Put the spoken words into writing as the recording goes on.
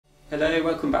Hello,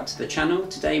 welcome back to the channel.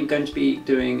 Today we're going to be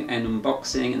doing an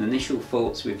unboxing and initial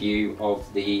thoughts review of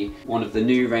one of the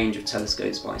new range of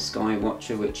telescopes by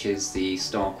SkyWatcher, which is the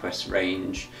StarQuest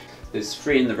range. There's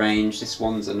three in the range. This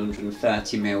one's an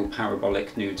 130mm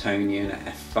parabolic Newtonian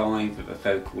at f5 with a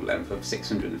focal length of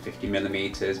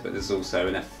 650mm, but there's also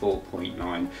an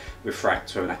f4.9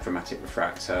 refractor, an achromatic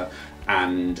refractor,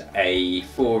 and a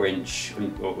 4-inch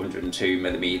or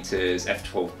 102mm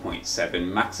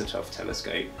f12.7 Maxitov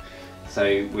telescope.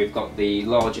 So we've got the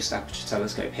largest aperture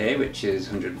telescope here, which is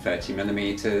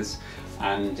 130mm,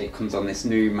 and it comes on this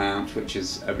new mount, which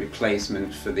is a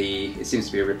replacement for it seems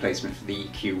to be a replacement for the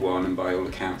EQ1, and by all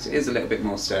accounts it is a little bit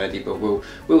more sturdy, but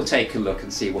we'll take a look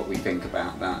and see what we think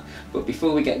about that. But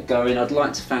before we get going, I'd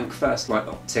like to thank First Light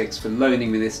Optics for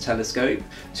loaning me this telescope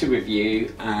to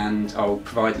review, and I'll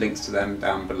provide links to them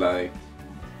down below.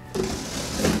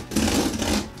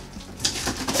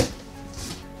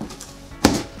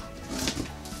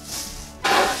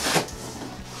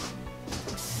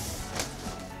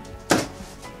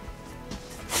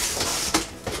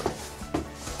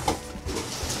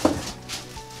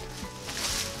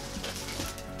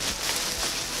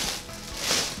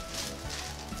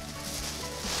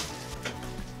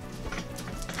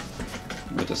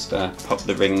 We'll just pop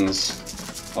the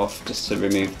rings off just to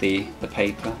remove the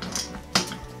paper.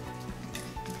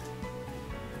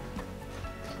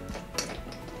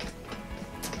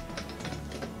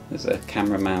 There's a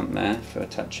camera mount there for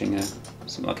attaching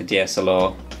something like a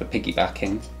DSLR for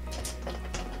piggybacking.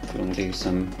 If you want to do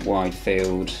some wide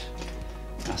field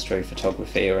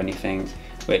astrophotography or anything,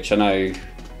 which I know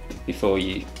before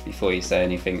you say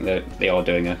anything that they are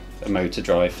doing a motor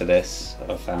drive for this,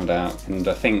 I've found out, and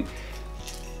I think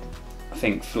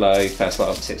First Light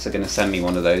Optics are going to send me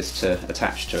one of those to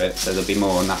attach to it, so there'll be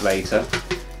more on that later,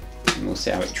 and we'll see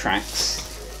how it tracks.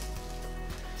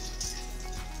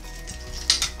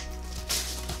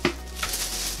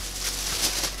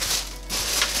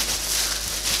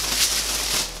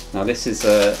 Now this is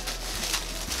a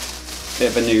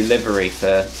bit of a new livery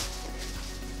for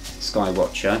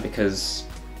SkyWatcher, because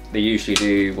they usually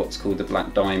do what's called the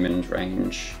Black Diamond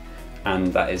range,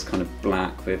 and that is kind of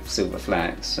black with silver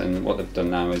flecks, and what they've done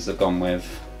now is they've gone with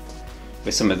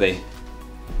some of the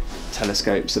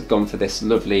telescopes, they've gone for this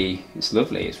lovely, it's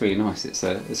really nice, it's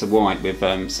a white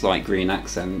with slight green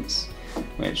accents,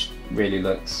 which really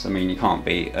looks, I mean, you can't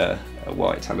beat a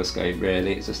white telescope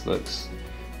really, it just looks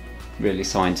really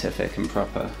scientific and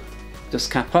proper. Just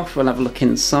cap off, we'll have a look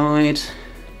inside.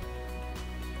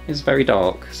 It's very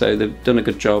dark, so they've done a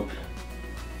good job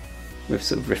with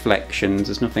sort of reflections.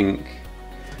 There's nothing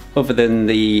other than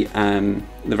the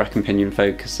rack and pinion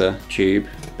focuser tube,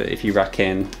 but if you rack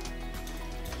in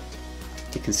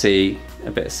you can see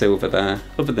a bit of silver there.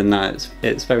 Other than that,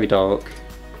 it's very dark.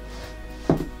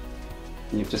 And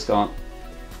you've just got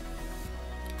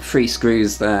 3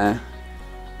 screws there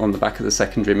on the back of the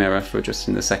secondary mirror for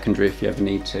adjusting the secondary if you ever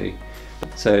need to.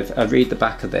 So if I read the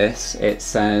back of this, it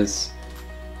says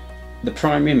the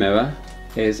primary mirror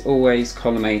is always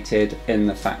collimated in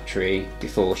the factory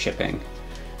before shipping,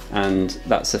 and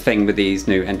that's the thing with these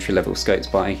new entry-level scopes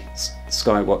by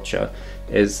SkyWatcher,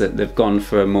 is that they've gone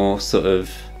for a more sort of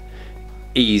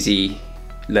easy,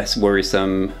 less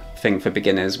worrisome thing for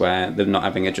beginners, where they're not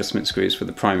having adjustment screws for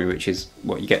the primary, which is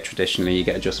what you get traditionally. You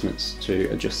get adjustments to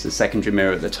adjust the secondary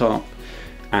mirror at the top,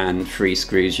 and 3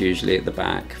 screws usually at the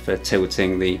back for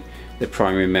tilting the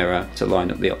primary mirror to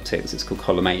line up the optics. It's called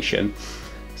collimation.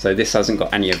 So this hasn't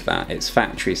got any of that, it's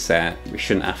factory set, we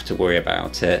shouldn't have to worry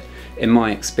about it. In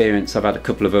my experience, I've had a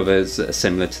couple of others that are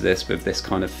similar to this with this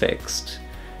kind of fixed,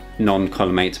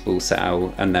 non-collimatable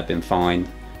cell, and they've been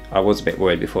fine. I was a bit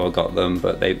worried before I got them,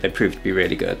 but they proved to be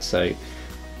really good. So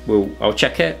I'll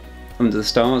check it under the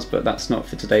stars, but that's not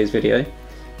for today's video.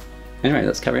 Anyway,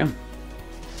 let's carry on.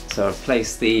 So I've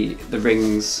placed the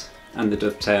rings and the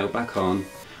dovetail back on.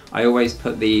 I always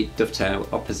put the dovetail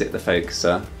opposite the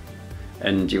focuser,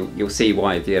 and you'll see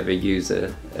why if you ever use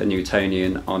a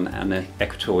Newtonian on an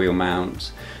equatorial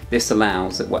mount. This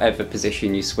allows that whatever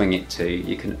position you swing it to,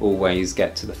 you can always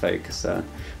get to the focuser.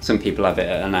 Some people have it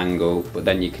at an angle, but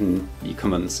then you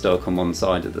come unstuck on one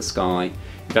side of the sky.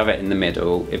 If you have it in the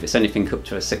middle, if it's anything up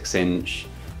to a 6-inch,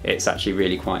 it's actually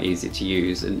really quite easy to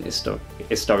use, and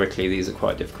historically these are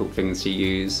quite difficult things to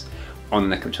use on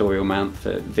an equatorial mount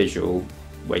for visual,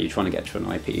 where you're trying to get to an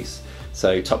eyepiece.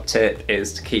 So top tip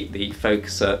is to keep the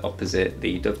focuser opposite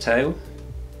the dovetail.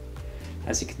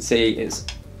 As you can see, it's,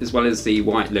 as well as the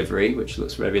white livery, which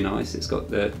looks very nice, it's got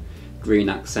the green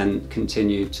accent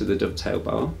continued to the dovetail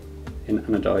bar in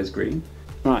anodized green.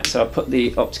 Right, so I'll put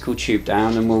the optical tube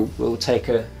down and we'll take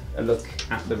a look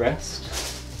at the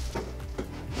rest.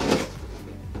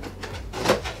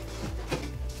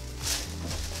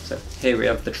 Here we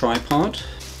have the tripod.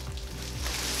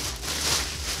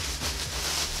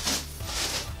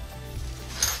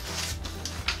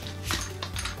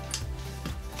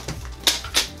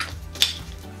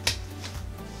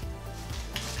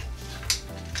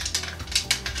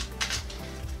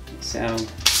 See how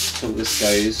tall this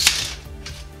goes.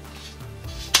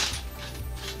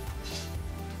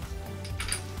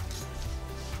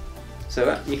 So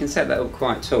that, you can set that up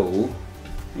quite tall.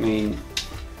 I mean,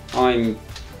 I'm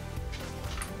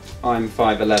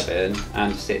 5'11",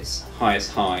 and its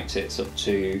highest height, it's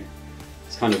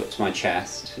kind of up to my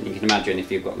chest. And you can imagine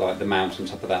if you've got like the mount on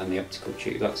top of that and the optical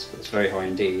tube, that's very high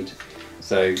indeed.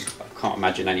 So I can't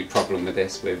imagine any problem with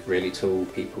this with really tall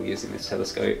people using this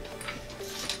telescope.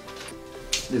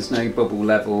 There's no bubble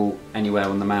level anywhere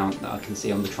on the mount that I can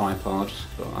see on the tripod,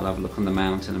 but I'll have a look on the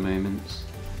mount in a moment.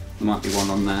 There might be one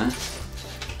on there.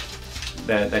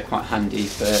 They're quite handy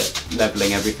for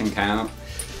levelling everything out.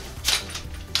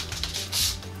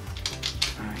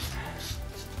 Right.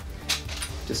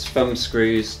 Just thumb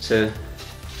screws to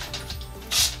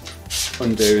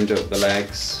undo and do up the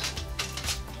legs.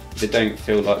 They don't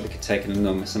feel like they could take an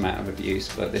enormous amount of abuse,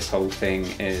 but this whole thing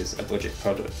is a budget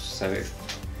product, so you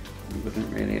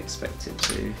wouldn't really expect it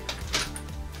to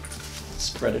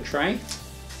spread a tray.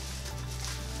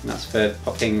 And that's for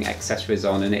popping accessories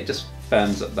on, and it just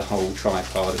firms up the whole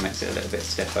tripod and makes it a little bit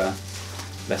stiffer,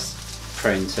 less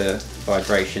prone to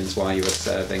vibrations while you're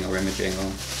observing or imaging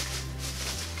or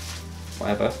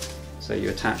whatever. So you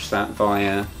attach that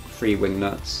via 3 wing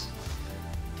nuts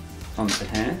onto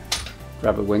here.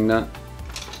 Grab a wing nut.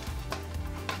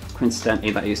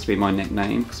 Coincidentally, that used to be my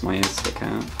nickname because my ears stick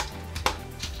out.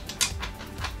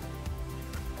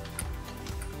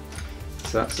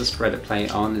 So that's the spreader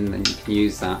plate on, and then you can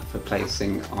use that for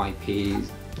placing eyepieces,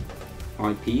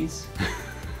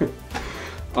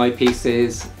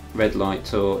 red light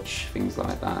torch, things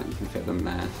like that. You can fit them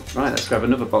there. Right, let's grab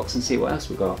another box and see what else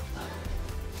we've got.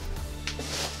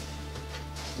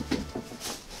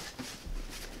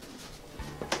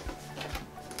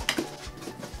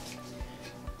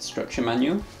 Structure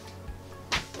manual.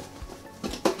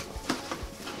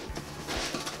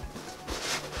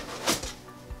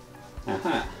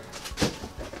 Aha.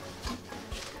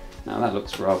 Now that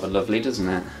looks rather lovely, doesn't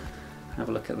it? Have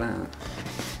a look at that.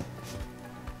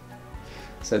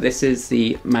 So this is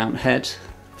the mount head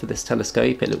for this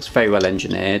telescope. It looks very well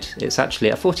engineered. It's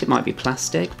actually, I thought it might be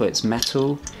plastic, but it's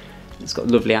metal. It's got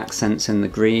lovely accents in the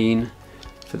green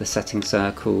for the setting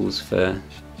circles, for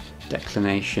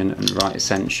declination and right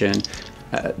ascension.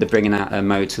 They're bringing out a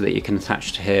motor that you can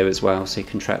attach to here as well, so you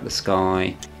can track the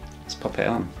sky. Let's pop it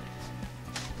on.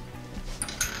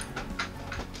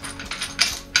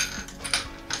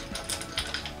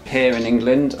 Here in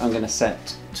England, I'm going to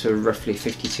set to roughly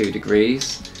 52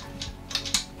 degrees.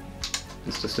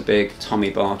 It's just a big Tommy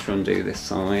bar to undo this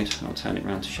side. I'll turn it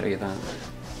around to show you that.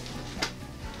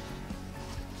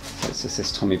 So it's just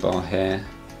this Tommy bar here,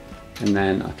 and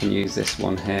then I can use this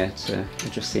one here to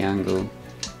adjust the angle.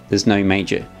 There's no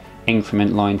major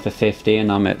increment line for 50, and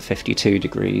I'm at 52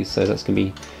 degrees, so that's going to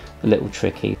be a little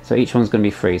tricky. So each one's going to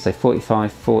be free, so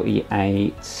 45,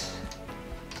 48,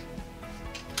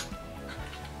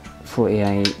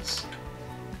 48,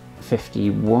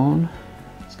 51,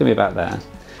 it's going to be about there.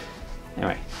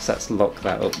 Anyway, so let's lock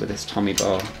that up with this Tommy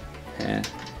bar here.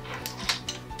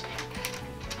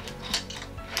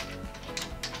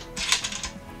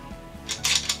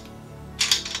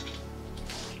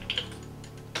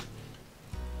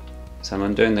 So I'm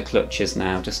undoing the clutches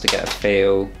now just to get a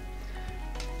feel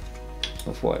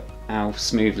of how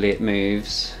smoothly it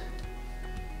moves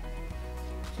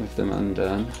with them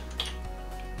undone.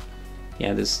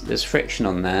 Yeah, there's friction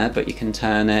on there, but you can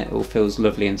turn it. It all feels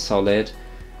lovely and solid.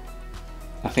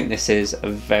 I think this is a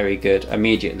very good,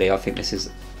 immediately I think this is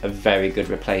a very good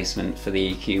replacement for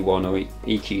the EQ1 or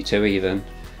EQ2 even.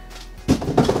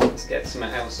 Let's get something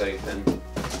else open.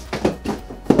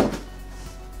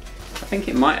 I think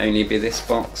it might only be this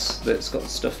box that's got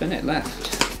stuff in it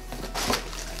left.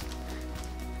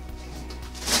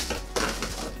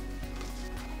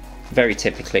 Very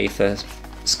typically for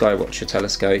SkyWatcher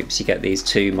telescopes, you get these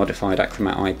 2 modified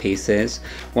achromat eyepieces.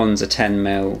 One's a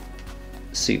 10mm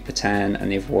Super 10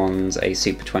 and the other one's a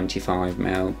Super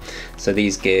 25mm. So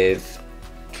these give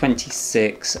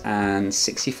 26 and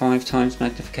 65 times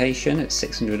magnification at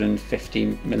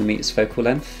 650mm focal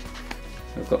length.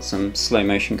 I've got some slow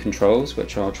motion controls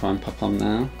which I'll try and pop on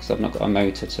now because I've not got a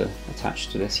motor to attach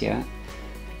to this yet.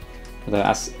 Although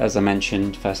as I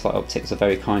mentioned, First Light Optics are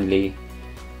very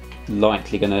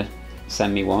likely going to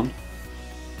send me one.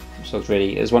 So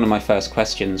it was one of my first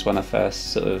questions when I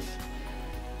first sort of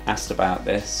asked about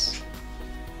this.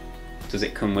 does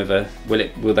it come with a,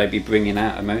 will they be bringing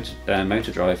out a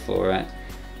motor drive for it?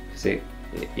 Because it,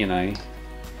 you know,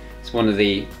 it's one of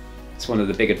the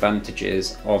big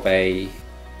advantages of a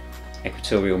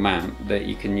equatorial mount, that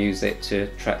you can use it to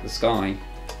track the sky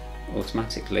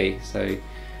automatically. So I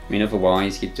mean,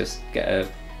 otherwise you'd just get a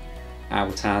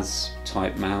Altaz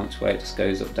type mount where it just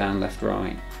goes up, down, left,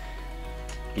 right.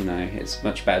 You know, it's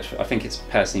much better. I think it's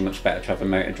personally much better to have a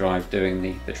motor drive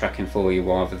doing the tracking for you,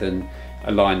 rather than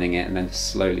aligning it and then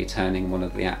slowly turning one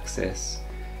of the axis.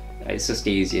 It's just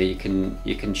easier. You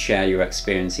can share your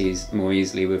experiences more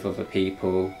easily with other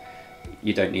people.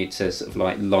 You don't need to sort of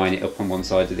like line it up on one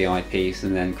side of the eyepiece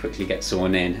and then quickly get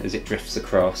someone in as it drifts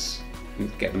across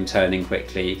and get them turning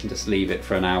quickly. You can just leave it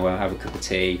for an hour, have a cup of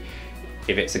tea.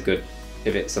 If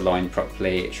it's aligned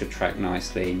properly, it should track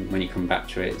nicely. When you come back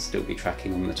to it, it'll still be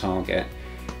tracking on the target.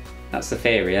 That's the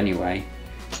theory anyway.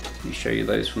 Let me show you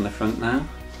those from the front now.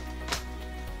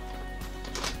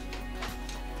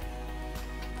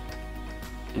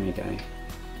 There we go.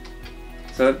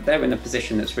 So they're in a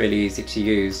position that's really easy to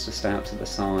use, just out to the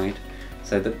side.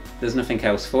 So there's nothing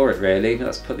else for it really.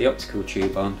 Let's put the optical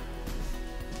tube on.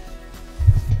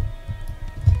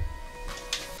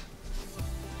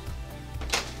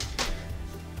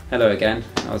 Hello again.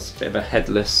 I was a bit of a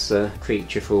headless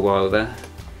creature for a while there.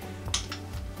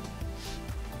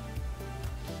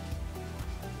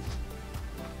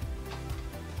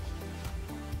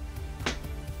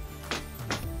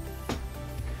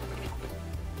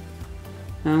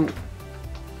 Now,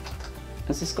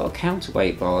 has this got a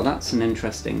counterweight bar? That's an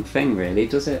interesting thing really,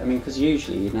 does it? I mean, because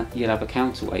usually you'd have a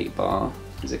counterweight bar.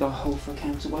 Has it got a hole for a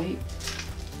counterweight?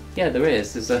 Yeah, there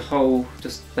is. There's a hole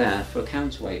just there for a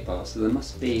counterweight bar, so there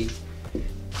must be...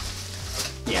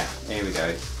 Yeah, here we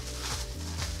go.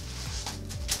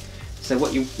 So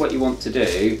what you want to do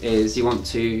is you want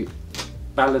to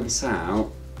balance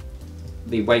out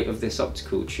the weight of this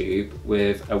optical tube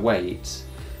with a weight.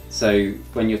 So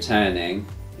when you're turning,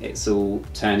 it's all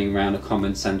turning around a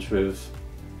common centre of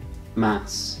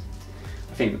mass.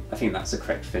 I think that's the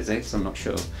correct physics, I'm not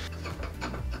sure.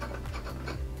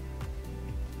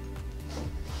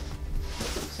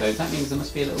 So that means there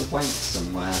must be a little weight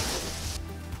somewhere.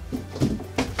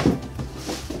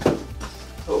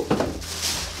 Oh.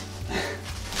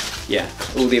 Yeah,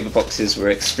 all the other boxes were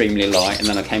extremely light, and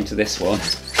then I came to this one.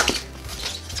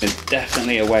 There's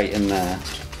definitely a weight in there.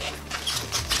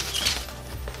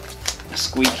 A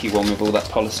squeaky one with all that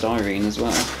polystyrene as well.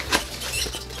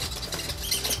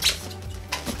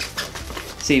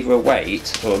 It's either a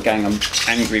weight or a gang of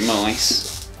angry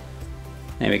mice.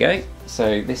 There we go.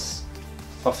 So this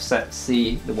offsets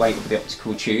the weight of the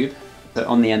optical tube. So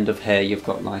on the end of here you've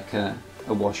got like a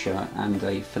washer and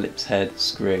a Phillips head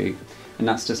screw, and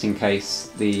that's just in case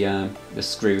the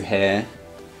screw here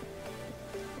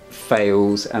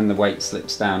fails and the weight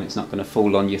slips down. It's not going to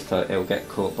fall on your foot, it'll get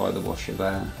caught by the washer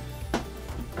there.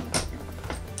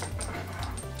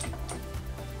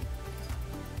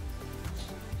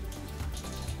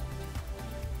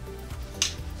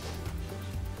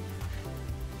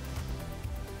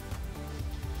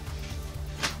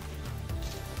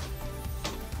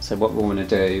 So what we want to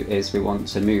do is we want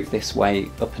to move this weight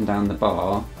up and down the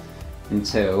bar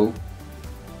until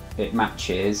it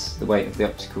matches the weight of the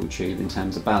optical tube in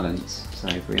terms of balance. So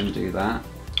if we undo that,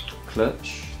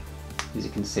 clutch, as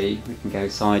you can see we can go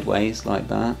sideways like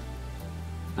that,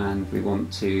 and we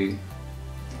want to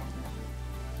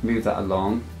move that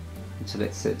along until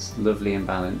it sits lovely in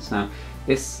balance. Now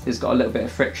this has got a little bit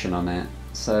of friction on it,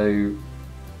 so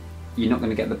you're not going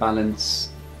to get the balance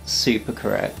super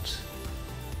correct,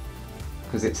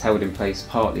 because it's held in place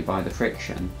partly by the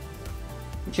friction,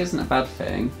 which isn't a bad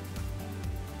thing,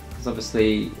 because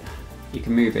obviously you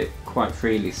can move it quite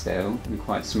freely still and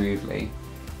quite smoothly.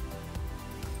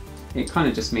 It kind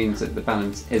of just means that the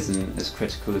balance isn't as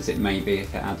critical as it may be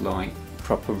if it had like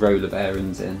proper roller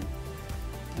bearings in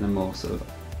a more sort of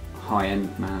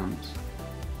high-end mount.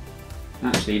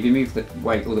 Actually, if you move the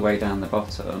weight all the way down the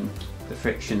bottom, the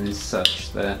friction is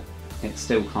such that it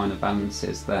still kind of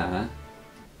balances there,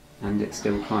 and it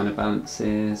still kind of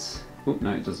balances, oh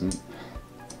no it doesn't, it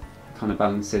kind of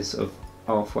balances sort of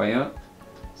halfway up.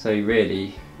 So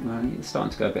really, well, it's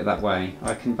starting to go a bit that way. I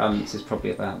reckon balance is probably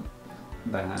about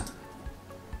there.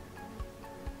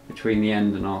 Between the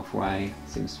end and halfway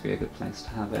seems to be a good place to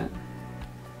have it.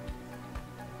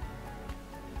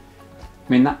 I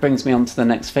mean, that brings me on to the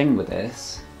next thing with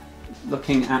this.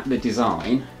 Looking at the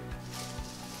design,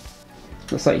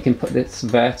 looks like you can put this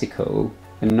vertical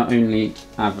and not only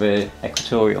have an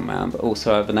equatorial mount but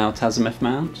also have an altazimuth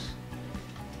mount.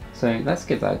 So let's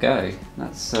give that a go.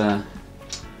 Let's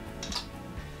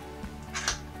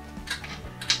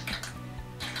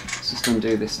just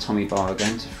undo this Tommy bar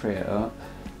again to free it up,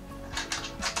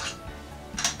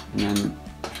 and then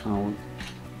I'll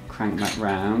crank that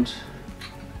round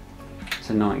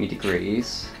to 90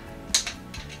 degrees,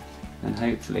 and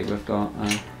hopefully we've got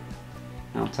an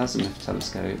alt-azimuth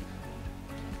telescope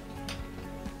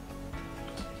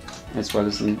as well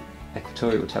as an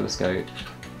equatorial telescope.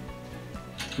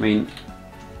 I mean,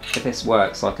 if this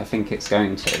works like I think it's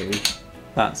going to,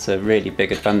 that's a really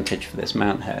big advantage for this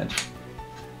mount head,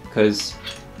 because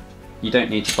you don't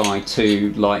need to buy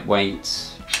two lightweight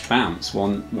mounts,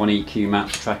 one EQ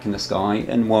mount for tracking the sky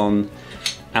and one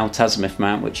alt-azimuth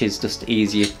mount, which is just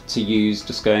easier to use,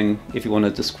 just going, if you want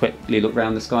to just quickly look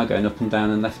around the sky, going up and down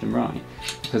and left and right,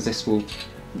 because this will,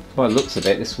 by the looks of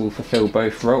it, this will fulfill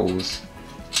both roles.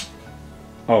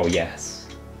 Oh yes,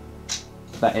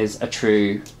 that is a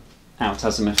true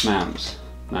alt-azimuth mount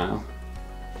now.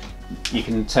 You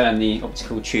can turn the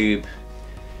optical tube,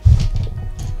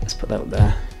 let's put that up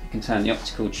there, you can turn the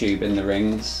optical tube in the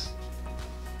rings,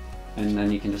 and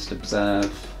then you can just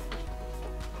observe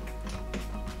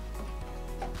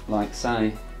like so,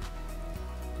 and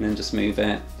then just move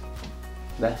it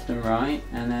left and right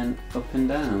and then up and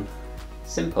down.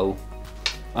 Simple.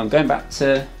 I'm going back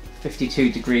to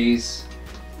 52 degrees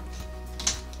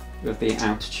with the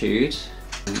altitude,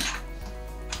 and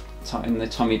tighten the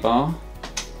Tommy bar,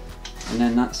 and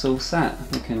then that's all set.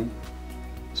 We can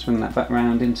swing that back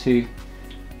round into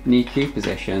an EQ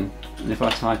position, and if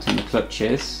I tighten the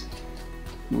clutches,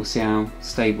 we'll see how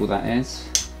stable that is.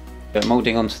 I'm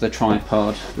holding onto the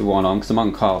tripod with one arm because I'm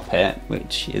on carpet,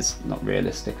 which is not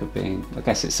realistic of being, I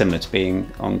guess it's similar to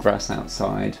being on grass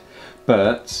outside,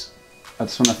 but I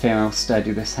just want to feel how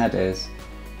steady this head is,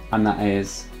 and that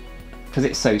is because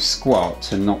it's so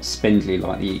squat and not spindly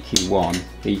like the EQ1.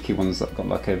 The EQ1's got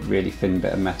like a really thin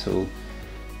bit of metal.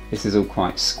 This is all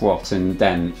quite squat and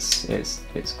dense. It's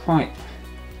quite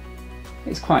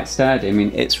sturdy. I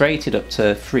mean, it's rated up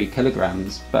to 3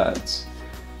 kilograms, but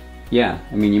yeah,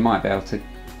 I mean, you might be able to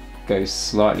go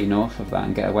slightly north of that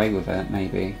and get away with it,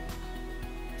 maybe.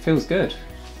 Feels good.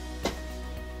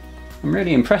 I'm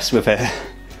really impressed with it.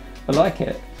 I like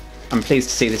it. I'm pleased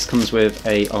to see this comes with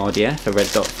a RDF, a red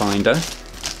dot finder.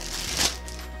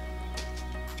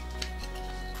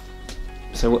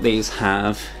 So what these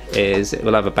have is, it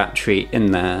will have a battery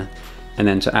in there, and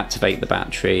then to activate the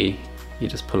battery, you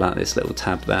just pull out this little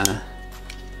tab there,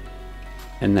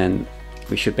 and then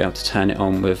we should be able to turn it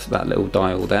on with that little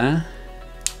dial there.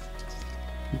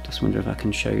 I just wonder if I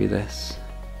can show you this.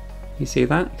 You see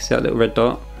that? You see that little red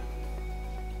dot?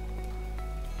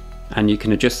 And you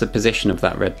can adjust the position of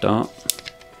that red dot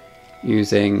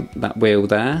using that wheel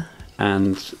there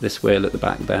and this wheel at the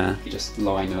back there. You just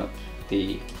line up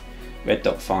the red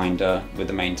dot finder with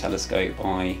the main telescope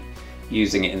by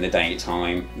using it in the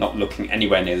daytime, not looking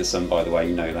anywhere near the sun, by the way,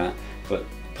 you know that, but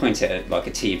point it at like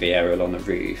a TV aerial on the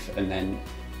roof, and then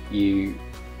you,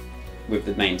 with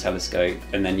the main telescope,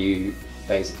 and then you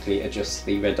basically adjust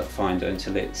the red dot finder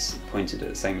until it's pointed at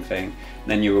the same thing, and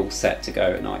then you're all set to go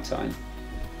at night time.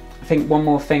 I think one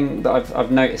more thing that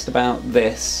I've noticed about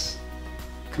this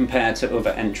compared to other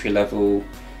entry-level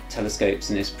telescopes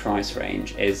in this price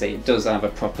range is it does have a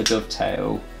proper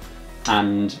dovetail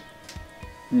and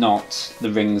not the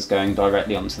rings going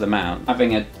directly onto the mount.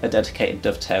 Having a dedicated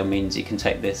dovetail means you can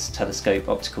take this telescope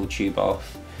optical tube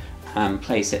off and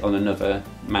place it on another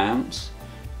mount,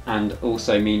 and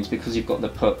also means, because you've got the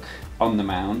puck on the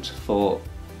mount for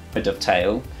a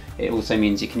dovetail, it also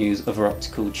means you can use other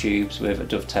optical tubes with a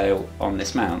dovetail on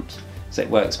this mount. So it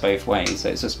works both ways, so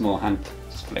it's just more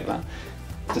just flick that.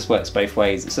 It just works both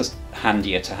ways. It's just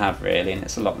handier to have, really, and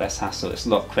it's a lot less hassle. It's a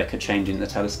lot quicker changing the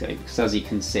telescope, because as you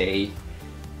can see,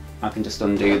 I can just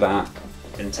undo that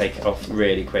and take it off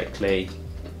really quickly.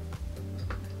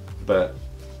 But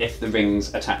if the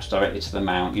ring's attached directly to the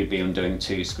mount, you'd be undoing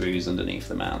 2 screws underneath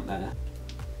the mount there.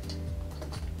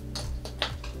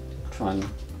 Try and,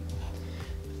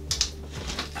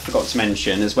 I forgot to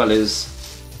mention, as well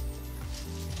as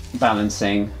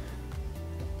balancing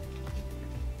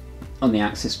on the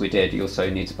axis we did, you also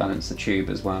need to balance the tube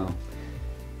as well.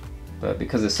 But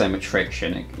because there's so much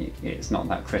friction, it's not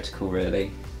that critical,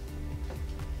 really.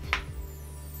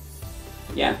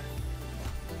 Yeah,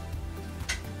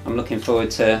 I'm looking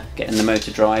forward to getting the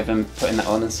motor drive and putting that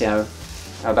on and see how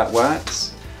that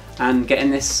works, and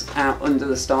getting this out under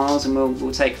the stars, and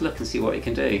we'll take a look and see what it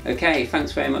can do. Okay,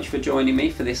 thanks very much for joining me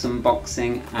for this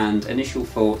unboxing and initial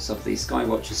thoughts of the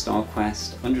SkyWatcher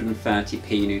StarQuest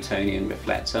 130p Newtonian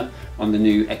reflector on the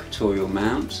new equatorial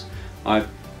mount.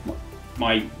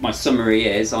 my summary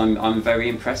is I'm very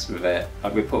impressed with it.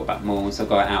 I'll report back more once I've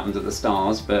got it out under the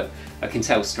stars, but I can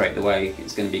tell straight away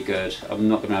it's going to be good. I'm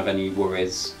not going to have any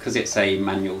worries because it's a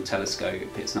manual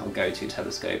telescope. It's not a go-to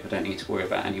telescope. I don't need to worry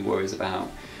about any worries about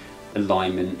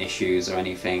alignment issues or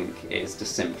anything. It's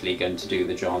just simply going to do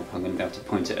the job. I'm going to be able to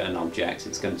point it at an object.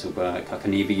 It's going to work. I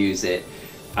can either use it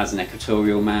as an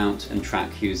equatorial mount and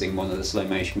track using one of the slow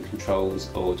motion controls,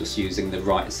 or just using the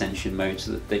right ascension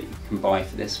motor that you can buy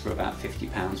for this for about £50,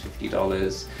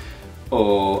 $50,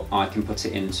 or I can put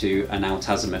it into an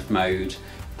alt-azimuth mode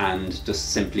and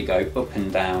just simply go up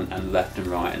and down and left and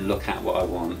right and look at what I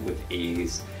want with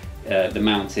ease. The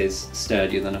mount is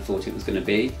sturdier than I thought it was going to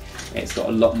be. It's got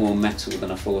a lot more metal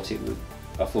than I thought it would.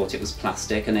 I thought it was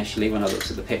plastic initially when I looked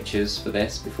at the pictures for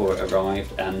this before it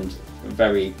arrived, and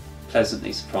very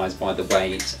pleasantly surprised by the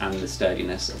weight and the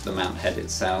sturdiness of the mount head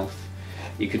itself.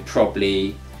 You could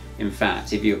probably, in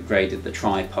fact, if you upgraded the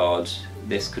tripod,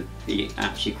 this could be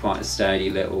actually quite a sturdy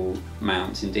little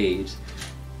mount indeed.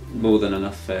 More than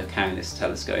enough for carrying this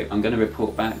telescope. I'm going to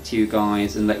report back to you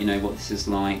guys and let you know what this is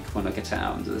like when I get it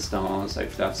out under the stars.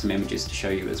 Hopefully I have some images to show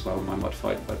you as well with my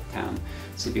modified webcam.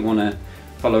 So if you want to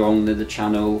follow on with the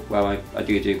channel where I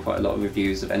do quite a lot of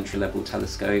reviews of entry-level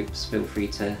telescopes, feel free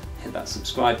to hit that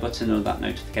subscribe button or that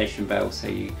notification bell so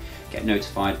you get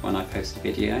notified when I post a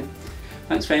video.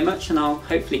 Thanks very much, and I'll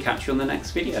hopefully catch you on the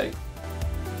next video.